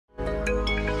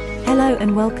Hello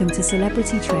and welcome to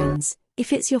Celebrity Trends.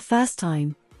 If it's your first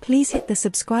time, please hit the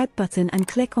subscribe button and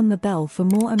click on the bell for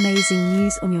more amazing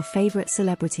news on your favorite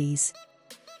celebrities.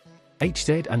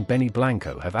 HZ and Benny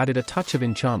Blanco have added a touch of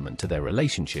enchantment to their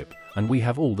relationship, and we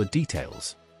have all the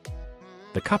details.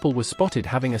 The couple was spotted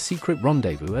having a secret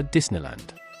rendezvous at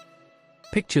Disneyland.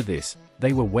 Picture this,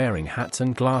 they were wearing hats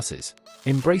and glasses,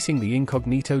 embracing the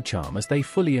incognito charm as they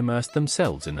fully immersed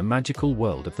themselves in the magical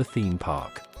world of the theme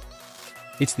park.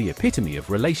 It's the epitome of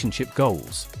relationship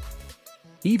goals.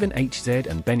 Even HZ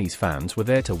and Benny's fans were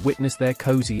there to witness their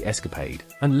cozy escapade,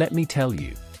 and let me tell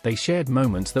you, they shared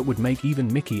moments that would make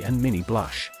even Mickey and Minnie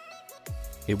blush.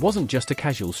 It wasn't just a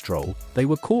casual stroll, they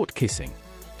were caught kissing.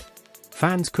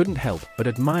 Fans couldn't help but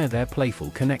admire their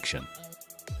playful connection.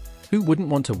 Who wouldn't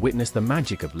want to witness the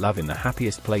magic of love in the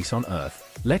happiest place on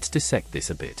earth? Let's dissect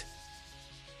this a bit.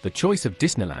 The choice of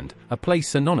Disneyland, a place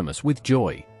synonymous with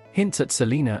joy, hints at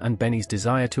Selena and Benny's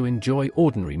desire to enjoy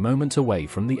ordinary moments away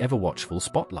from the ever-watchful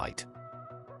spotlight.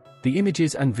 The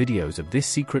images and videos of this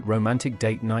secret romantic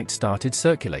date night started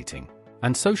circulating,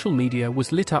 and social media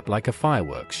was lit up like a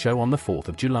fireworks show on the 4th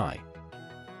of July.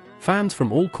 Fans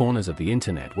from all corners of the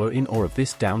internet were in awe of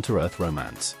this down-to-earth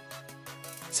romance.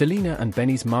 Selena and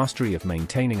Benny's mastery of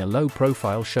maintaining a low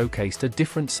profile showcased a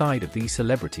different side of these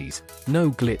celebrities: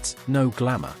 no glitz, no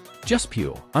glamour, just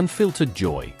pure, unfiltered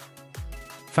joy.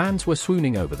 Fans were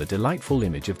swooning over the delightful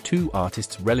image of two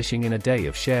artists relishing in a day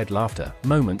of shared laughter,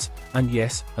 moments, and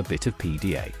yes, a bit of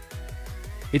PDA.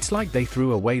 It's like they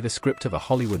threw away the script of a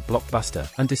Hollywood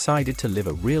blockbuster and decided to live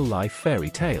a real-life fairy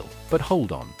tale. But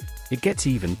hold on, it gets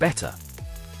even better.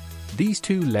 These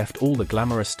two left all the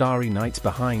glamorous starry nights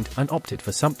behind and opted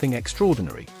for something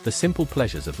extraordinary: the simple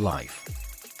pleasures of life.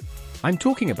 I'm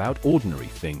talking about ordinary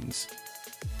things.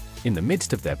 In the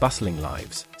midst of their bustling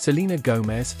lives, Selena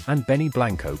Gomez and Benny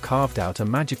Blanco carved out a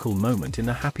magical moment in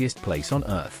the happiest place on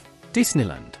earth,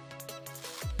 Disneyland.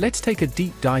 Let's take a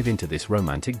deep dive into this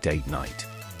romantic date night.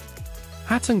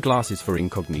 Hats and glasses for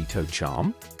incognito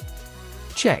charm?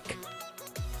 Check.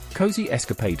 Cozy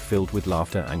escapade filled with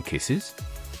laughter and kisses?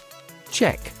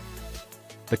 Check.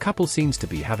 The couple seems to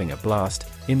be having a blast,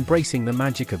 embracing the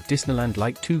magic of Disneyland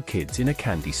like two kids in a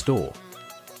candy store.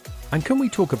 And can we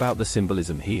talk about the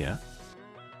symbolism here?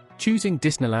 Choosing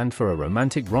Disneyland for a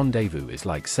romantic rendezvous is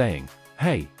like saying,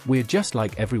 hey, we're just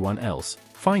like everyone else,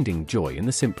 finding joy in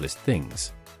the simplest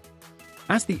things.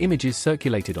 As the images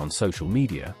circulated on social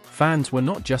media, fans were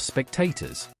not just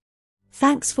spectators.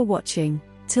 Thanks for watching.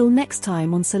 Till next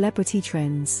time on Celebrity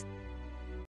Trends.